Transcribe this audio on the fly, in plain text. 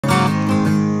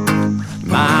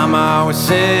always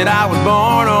said I was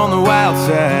born on the wild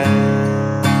side.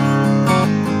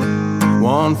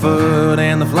 1 foot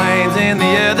in the flames and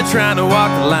the other trying to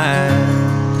walk the line.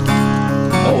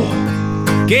 Oh,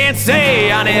 can't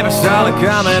say I never saw it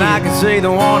coming, I can see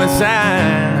the warning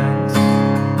signs.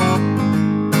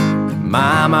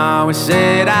 Mama always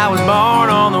said I was born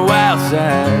on the wild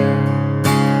side.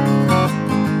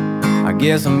 I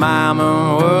guess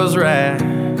mama was right,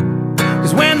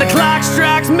 'cause when the clock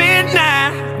strikes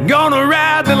midnight, I'm gonna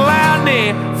ride the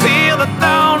lightning, feel the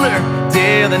thunder,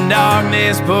 till the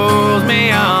darkness pulls me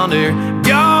under.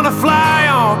 Gonna fly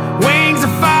on wings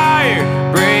of fire,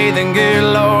 breathing good,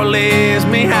 Lord lifts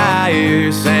me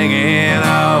higher, singing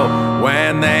oh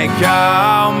when they call.